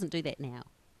she doesn't do that now.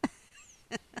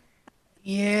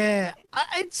 Yeah,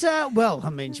 it's well, I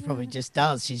mean, she probably just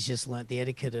does. She's just learnt the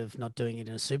etiquette of not doing it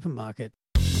in a supermarket.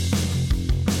 My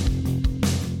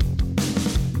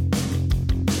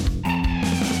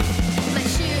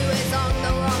shoe is on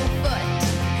the wrong foot.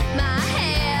 My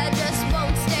hair just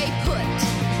won't stay put.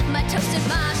 My toasted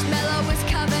marshmallow is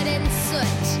covered in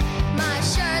soot. My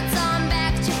shirt's on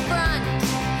back to front.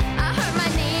 I hurt my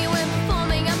knee when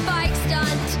performing a bike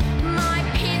stunt. My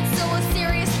pencil is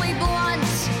seriously blunt.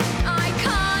 I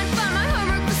can't find my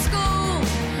homework for school.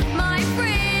 My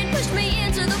friend pushed me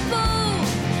into the pool.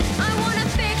 I wanna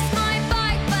fix my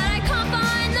bike, but I can't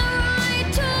find the right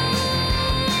tool.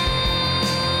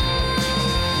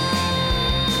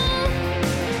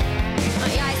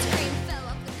 My ice cream fell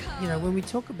off the car. You know, when we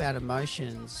talk about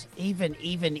emotions, even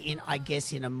in, I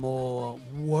guess, in a more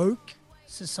woke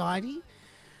society,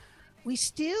 we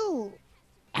still,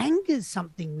 anger's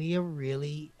something we are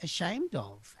really ashamed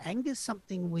of. Anger's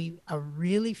something we are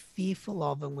really fearful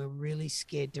of and we're really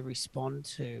scared to respond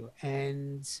to.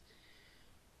 And,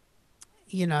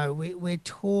 you know, we're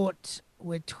taught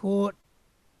that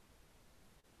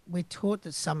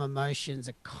some emotions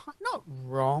are not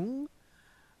wrong,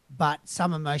 but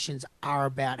some emotions are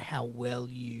about how well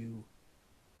you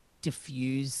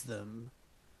diffuse them.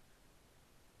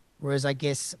 Whereas I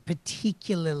guess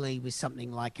particularly with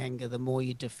something like anger, the more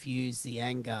you diffuse the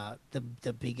anger,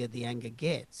 the bigger the anger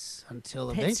gets until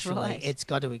That's eventually right. it's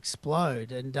got to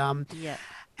explode. And Yeah.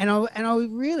 and I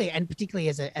really, and particularly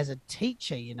as a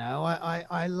teacher, you know,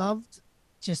 I loved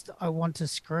just, I want to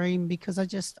scream because I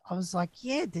was like,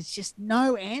 yeah, there's just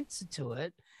no answer to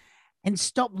it. And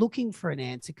stop looking for an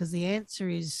answer because the answer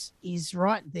is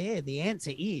right there. The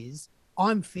answer is,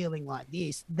 I'm feeling like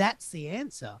this. That's the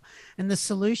answer. And the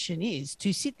solution is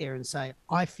to sit there and say,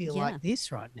 I feel Yeah. like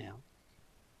this right now.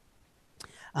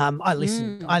 I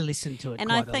listened to it And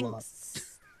quite I think a lot.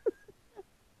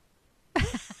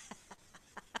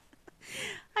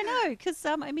 I know, because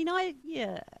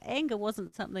anger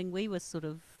wasn't something we were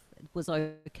was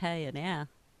okay in our,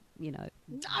 No.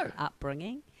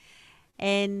 upbringing.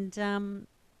 And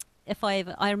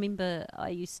I remember I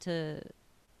used to,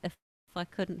 if I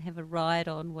couldn't have a ride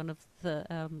on one of the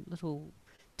little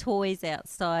toys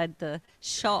outside the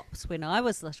shops when I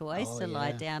was little, I used to lie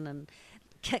yeah. down and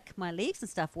kick my legs and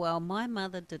stuff. Well, my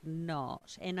mother did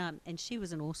not, and she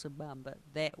was an awesome mum, but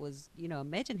that was,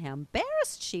 imagine how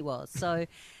embarrassed she was. So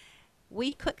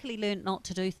we quickly learned not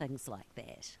to do things like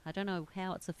that. I don't know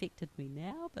how it's affected me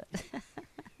now, but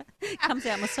it comes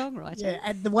out in my songwriting. Yeah,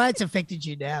 and the way it's affected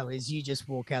you now is you just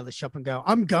walk out of the shop and go,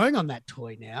 I'm going on that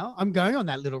toy now. I'm going on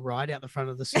that little ride out the front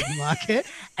of the supermarket.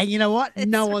 And you know what?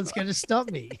 No one's going to stop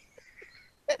me.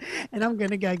 And I'm going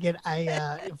to go get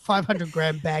a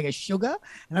 500-gram bag of sugar,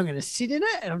 and I'm going to sit in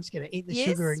it, and I'm just going to eat the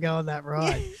sugar and go on that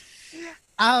ride.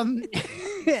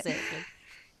 Exactly.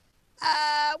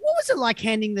 What was it like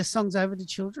handing the songs over to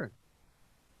children?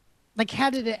 Like, how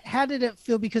did it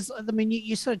feel? Because I mean,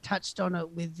 you sort of touched on it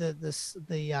with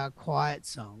the quiet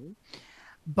song,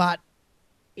 but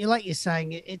like you're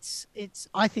saying, it's.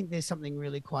 I think there's something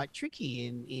really quite tricky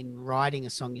in writing a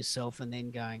song yourself and then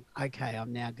going, okay,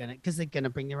 I'm now gonna, because they're gonna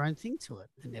bring their own thing to it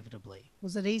inevitably.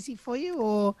 Was it easy for you,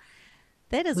 or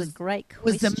That is a great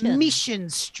question. was the mission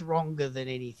stronger than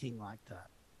anything like that?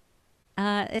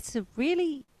 It's a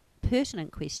really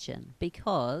pertinent question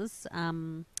because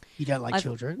You don't like I've-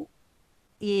 children?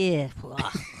 yeah,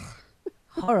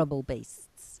 horrible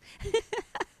beasts.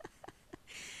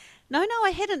 No,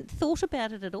 I hadn't thought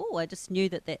about it at all. I just knew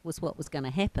that was what was going to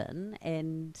happen.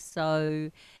 And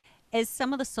so as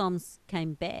some of the songs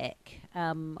came back,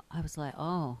 I was like,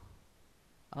 oh,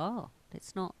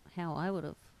 that's not how I would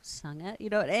have sung it,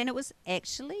 and it was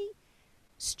actually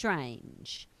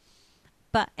strange.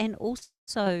 And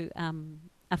also,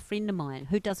 a friend of mine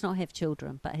who does not have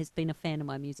children but has been a fan of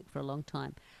my music for a long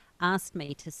time asked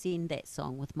me to send that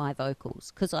song with my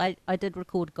vocals, because I did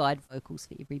record guide vocals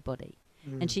for everybody.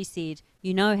 And she said,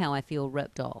 you know how I feel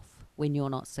ripped off when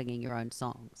you're not singing your own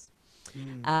songs.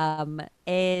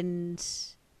 And,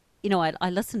 I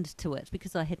listened to it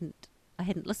because I hadn't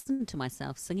listened to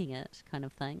myself singing it, kind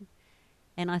of thing.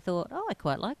 And I thought, oh, I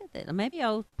quite like it then. Maybe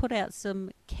I'll put out some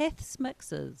Kath's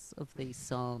mixes of these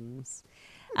songs.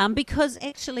 Because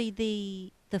actually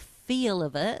the feel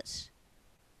of it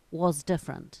was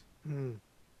different.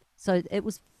 So it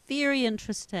was very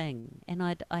interesting, and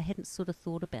I hadn't sort of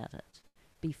thought about it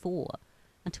before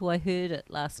until I heard it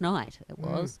last night,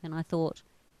 and I thought,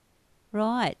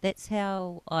 right, that's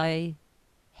how I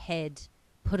had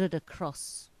put it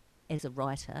across as a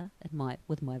writer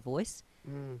with my voice.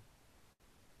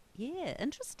 Yeah,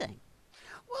 interesting.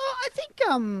 Well, I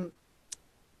think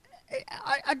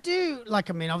I do like.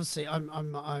 I mean, obviously,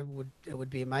 it would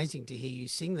be amazing to hear you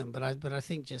sing them, but I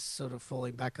think just sort of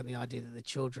falling back on the idea that the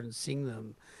children sing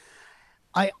them,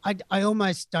 I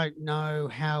almost don't know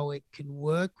how it could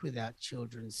work without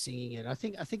children singing it. I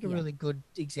think a really good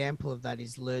example of that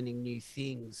is Learning New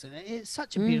Things, and it's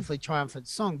such a beautifully triumphant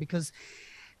song because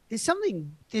there's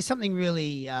something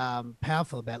really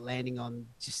powerful about landing on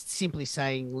just simply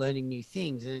saying learning new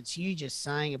things, and it's you just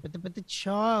saying it, but the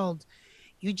child,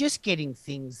 you're just getting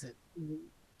things that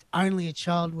only a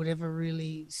child would ever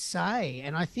really say.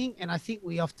 And I think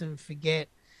we often forget.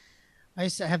 I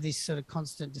used to have this sort of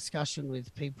constant discussion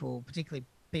with people, particularly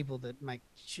people that make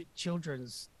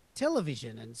children's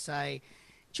television, and say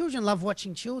children love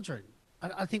watching children.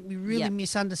 I think we really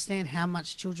misunderstand how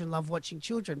much children love watching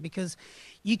children, because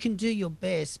you can do your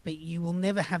best, but you will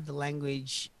never have the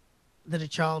language that a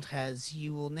child has.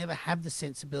 You will never have the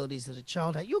sensibilities that a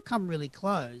child has. You'll come really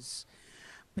close,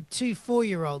 but 2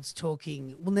 4-year-olds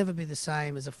talking will never be the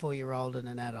same as a 4-year-old and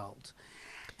an adult.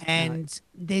 And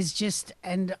there's just,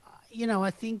 and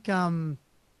I think, and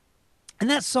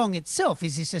that song itself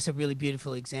is just a really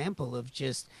beautiful example of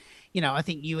just, I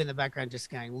think you in the background just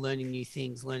going, learning new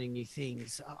things.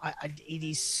 It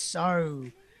is so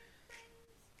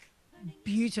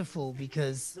beautiful,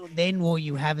 because then all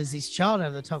you have is this child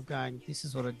over the top going, this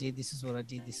is what I did, this is what I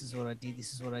did, this is what I did,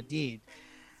 this is what I did.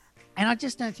 And I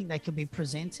just don't think they could be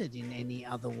presented in any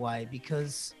other way,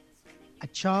 because a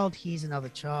child hears another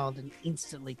child and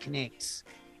instantly connects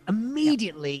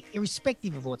immediately,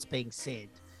 irrespective of what's being said.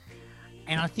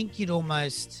 And I think you'd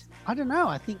almost, I don't know,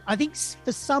 I think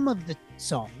for some of the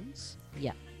songs,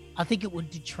 I think it would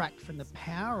detract from the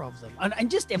power of them. And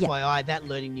just FYI, that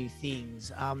Learning New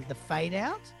Things, the fade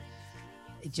out,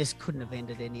 it just couldn't have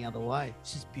ended any other way.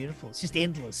 It's just beautiful. It's just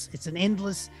endless. It's an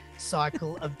endless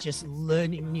cycle of just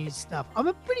learning new stuff. I'm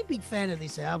a pretty big fan of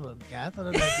this album, Kath. I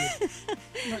don't know if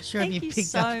I'm not sure if you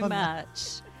picked up on that.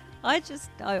 Thank you so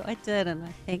much. I did, and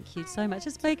I thank you so much.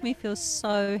 It's making me feel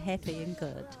so happy and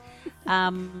good.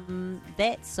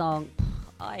 That song,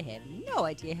 I have no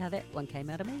idea how that one came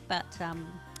out of me, but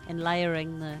and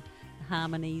layering the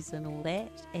harmonies and all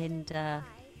that, and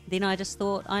then I just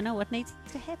thought, I know what needs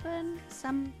to happen.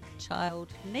 Some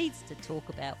child needs to talk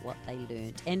about what they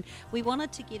learned, and we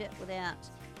wanted to get it without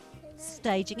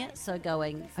staging it, so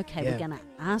going, okay, we're going to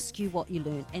ask you what you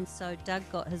learned. And so Doug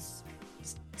got his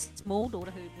small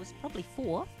daughter, who was probably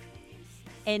 4,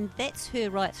 and that's her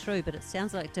right through, but it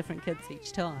sounds like different kids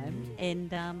each time.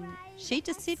 And she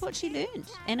just said what she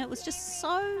learned, and it was just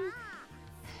so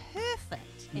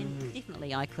perfect. And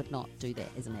definitely I could not do that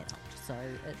as an adult. So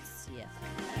it's,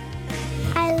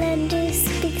 I learned to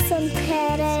speak some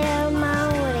Te Reo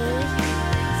Māori.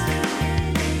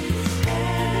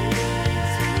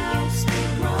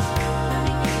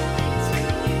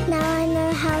 Now I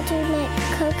know how to make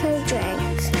cocoa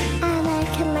drinks, and I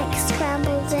can make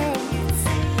scrambled eggs.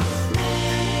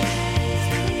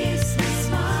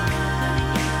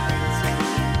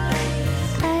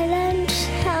 I learned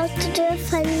how to do a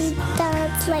funny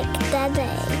dance like Daddy.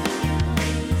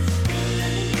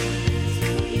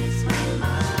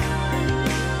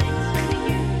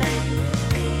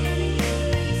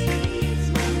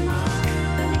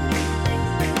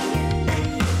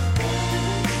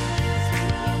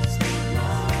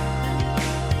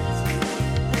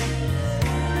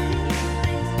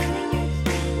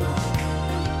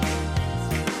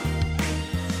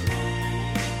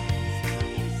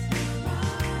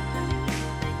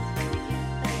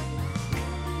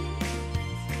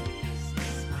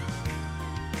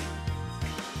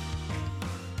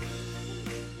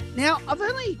 Now, I've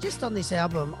only just on this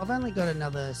album, I've only got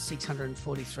another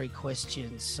 643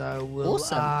 questions. So we'll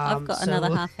Awesome. I've got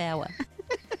another half hour.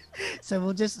 So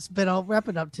we'll just, but I'll wrap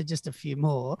it up to just a few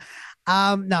more.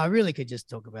 No, I really could just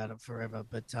talk about it forever,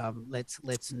 but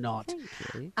let's not.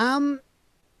 Thank you.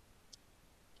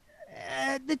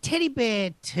 The Teddy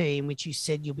Bear team, which you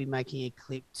said you'll be making a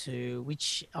clip to,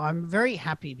 which I'm very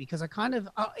happy because I kind of,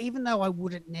 even though I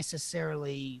wouldn't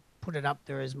necessarily put it up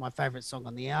there as my favorite song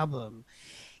on the album,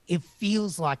 it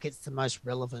feels like it's the most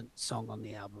relevant song on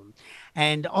the album.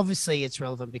 And obviously it's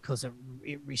relevant because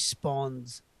it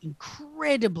responds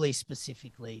incredibly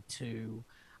specifically to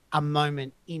a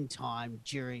moment in time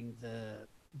during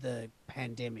the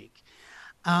pandemic.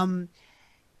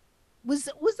 Was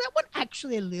that one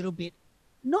actually a little bit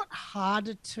not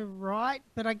harder to write,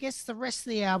 but I guess the rest of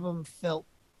the album felt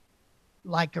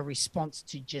like a response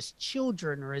to just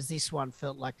children, or as this one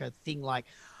felt like a thing like,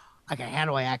 okay, how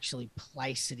do I actually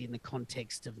place it in the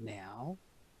context of now?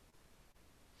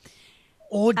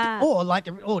 Or did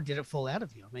it fall out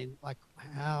of you? I mean, like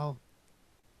how?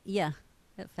 Yeah,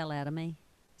 it fell out of me.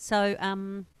 So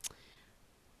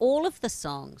all of the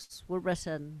songs were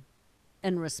written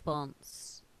in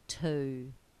response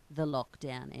to the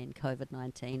lockdown and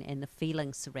COVID-19 and the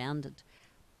feelings surrounded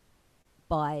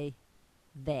by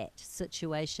that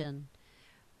situation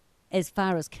as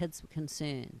far as kids were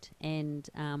concerned. And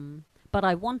but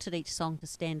I wanted each song to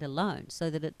stand alone so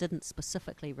that it didn't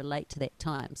specifically relate to that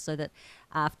time, so that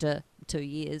after 2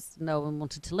 years no one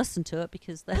wanted to listen to it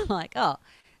because they're like, oh,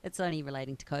 it's only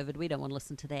relating to COVID, we don't want to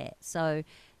listen to that. So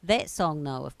that song,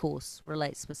 no, of course,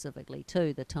 relates specifically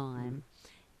to the time.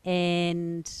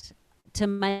 And to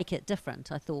make it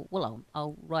different, I thought, well,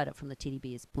 I'll write it from the teddy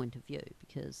bear's point of view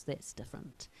because that's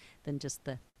different than just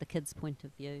the kid's point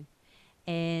of view.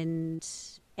 And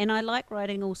I like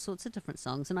writing all sorts of different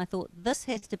songs, and I thought this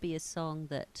has to be a song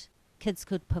that kids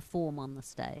could perform on the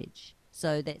stage.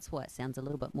 So that's why it sounds a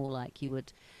little bit more like you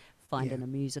would find in a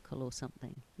musical or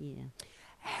something. Yeah.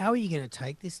 How are you going to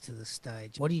take this to the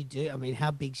stage? What do you do? I mean, how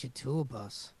big's your tour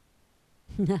bus?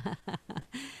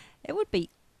 It would be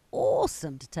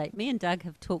awesome to take. Me and Doug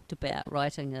have talked about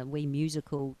writing a wee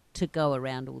musical to go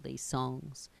around all these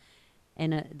songs,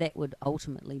 and that would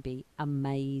ultimately be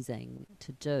amazing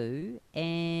to do.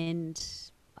 And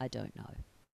I don't know.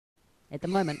 At the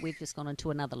moment, we've just gone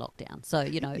into another lockdown, so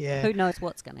who knows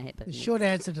what's going to happen. The short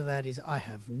answer to that is I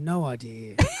have no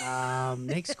idea.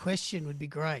 Next question would be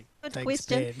great. Good Thanks,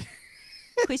 question. Dan.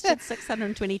 Question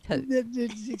 622.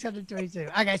 622.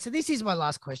 Okay, so this is my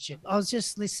last question. I was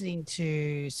just listening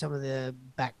to some of the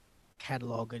back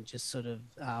catalogue and just sort of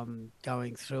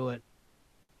going through it.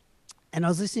 And I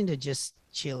was listening to Just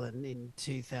Chillin' in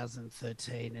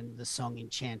 2013 and the song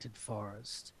Enchanted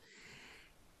Forest.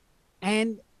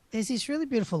 And there's this really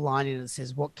beautiful line in it that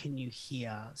says, "What can you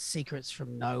hear? Secrets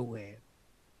from nowhere."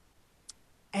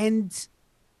 And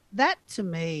that to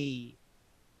me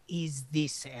is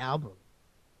this album.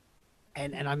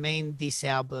 And I mean this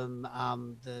album,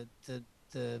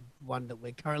 the one that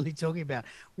we're currently talking about,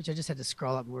 which I just had to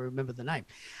scroll up and remember the name.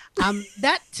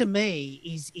 That to me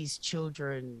is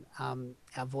children,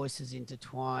 our voices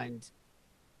intertwined,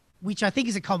 which I think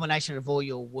is a culmination of all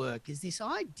your work, is this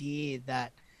idea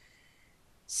that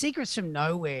Secrets from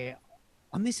Nowhere,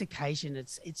 on this occasion,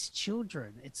 it's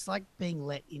children. It's like being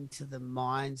let into the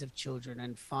minds of children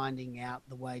and finding out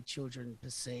the way children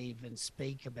perceive and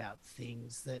speak about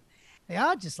things, that they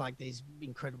are just like these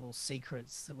incredible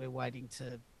secrets that we're waiting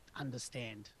to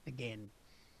understand again.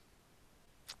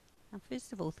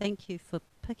 First of all, thank you for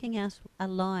picking out a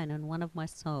line in one of my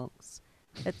songs.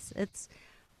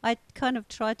 I kind of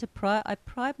I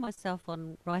pride myself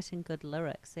on writing good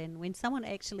lyrics, and when someone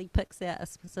actually picks out a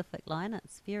specific line,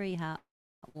 it's very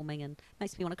heartwarming and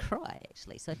makes me want to cry,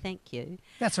 actually. So thank you.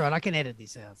 That's right. I can edit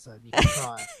this out so you can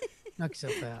cry. Knock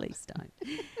yourself out. Please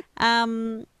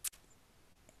don't.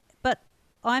 But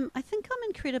I think I'm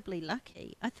incredibly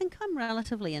lucky. I think I'm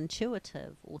relatively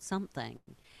intuitive or something.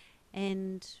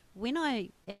 And when I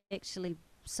actually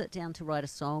sit down to write a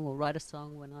song or write a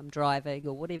song when I'm driving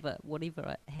or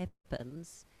whatever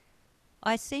happens,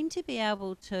 I seem to be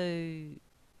able to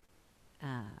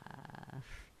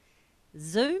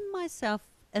zoom myself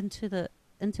into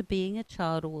being a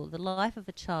child or the life of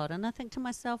a child, and I think to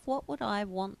myself, what would I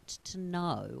want to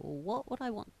know, or what would I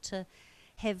want to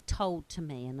have told to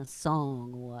me in a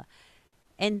song,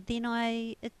 and then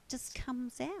it just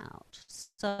comes out.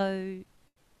 So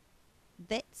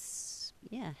that's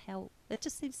how it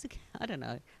just seems to, I don't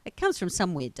know, it comes from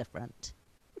somewhere different.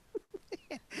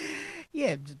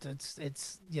 Yeah, it's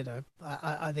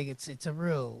I think it's a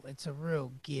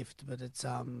real gift, but it's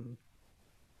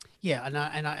Yeah,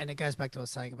 and it goes back to what I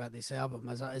was saying about this album,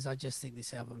 as I just think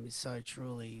this album is so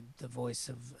truly the voice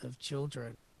of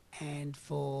children. And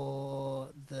for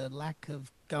the lack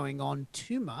of going on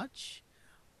too much,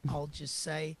 I'll just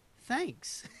say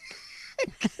thanks.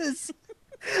 Because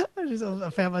I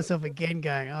found myself again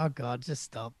going, oh God,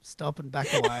 just stop and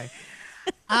back away.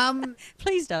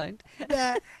 Please don't.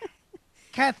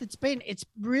 Kath, it's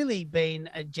really been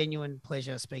a genuine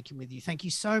pleasure speaking with you. Thank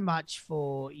you so much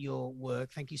for your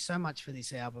work. Thank you so much for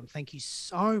this album. Thank you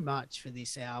so much for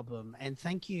this album. And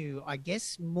thank you, I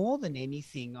guess, more than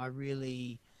anything,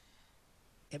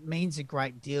 it means a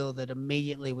great deal that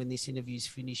immediately when this interview's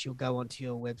finished, you'll go onto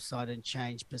your website and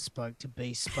change bespoke to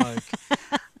bespoke.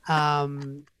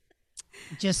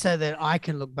 Just so that I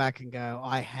can look back and go,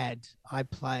 I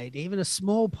played even a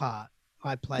small part.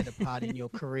 I played a part in your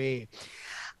career.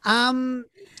 No,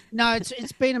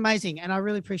 it's been amazing. And I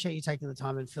really appreciate you taking the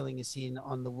time and filling us in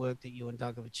on the work that you and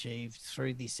Doug have achieved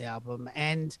through this album.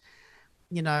 And,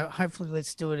 hopefully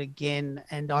let's do it again.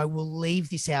 And I will leave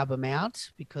this album out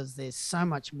because there's so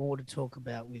much more to talk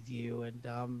about with you. And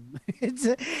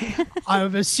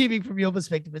I'm assuming from your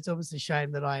perspective, it's almost a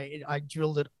shame that I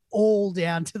drilled it all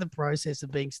down to the process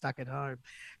of being stuck at home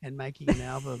and making an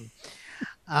album.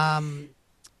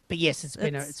 But yes,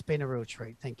 it's been a real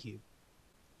treat. Thank you.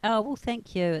 Oh, well,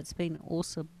 thank you. It's been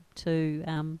awesome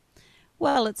to,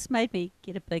 well, it's made me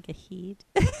get a bigger head.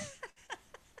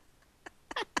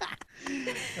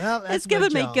 Well, it's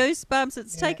given me goosebumps.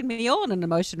 It's taken me on an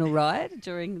emotional ride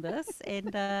during this.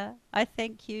 And I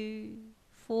thank you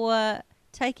for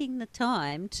taking the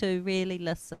time to really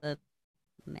listen.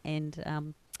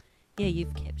 And,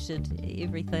 you've captured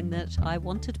everything that I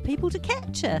wanted people to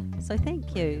capture. So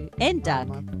thank you. And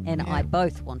Doug and I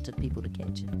both wanted people to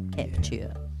capture.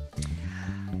 Yeah.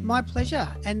 My pleasure.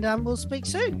 And we'll speak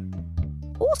soon.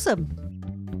 Awesome.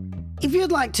 If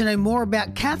you'd like to know more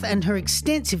about Kath and her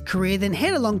extensive career, then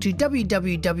head along to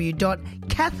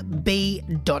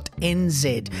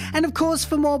www.kathb.nz. And of course,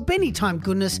 for more Benny Time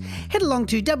goodness, head along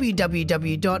to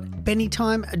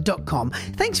www.bennytime.com.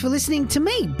 Thanks for listening to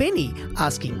me, Benny,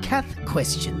 asking Kath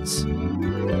questions.